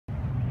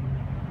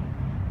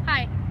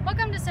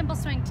Welcome to Simple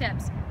Swing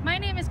Tips. My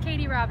name is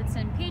Katie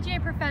Robinson,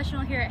 PGA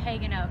Professional here at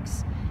Haggin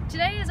Oaks.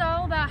 Today is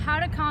all about how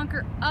to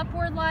conquer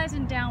upward lies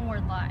and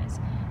downward lies.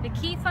 The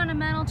key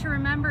fundamental to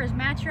remember is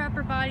match your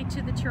upper body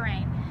to the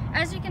terrain.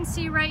 As you can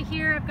see right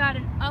here, I've got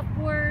an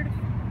upward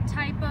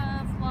type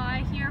of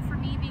lie here for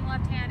me being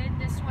left-handed.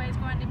 This way is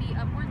going to be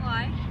upward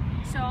lie.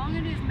 So all I'm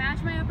going to do is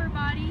match my upper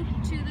body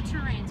to the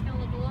terrain. It's going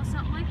to look a little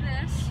something like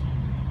this.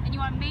 And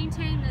you want to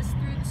maintain this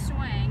through the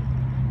swing,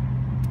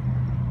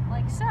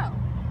 like so.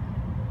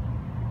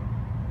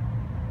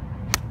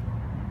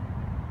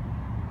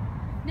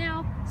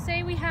 Now,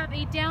 say we have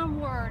a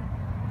downward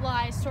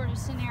lie sort of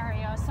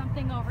scenario,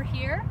 something over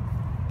here.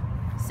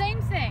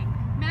 Same thing,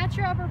 match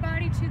your upper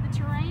body to the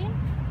terrain.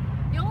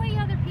 The only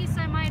other piece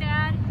I might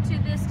add to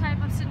this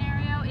type of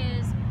scenario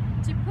is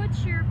to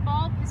put your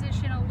ball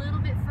position a little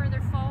bit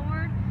further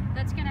forward.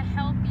 That's going to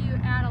help you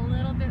add a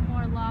little bit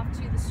more loft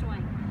to the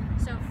swing.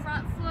 So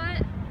front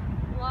foot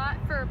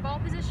for ball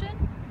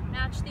position,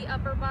 match the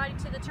upper body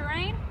to the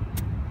terrain,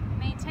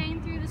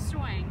 maintain through the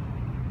swing.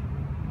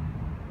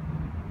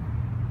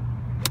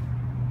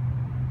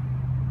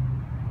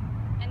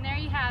 And there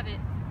you have it.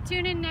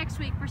 Tune in next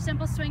week for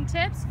Simple Swing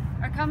Tips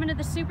or come into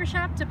the Super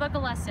Shop to book a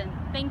lesson.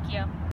 Thank you.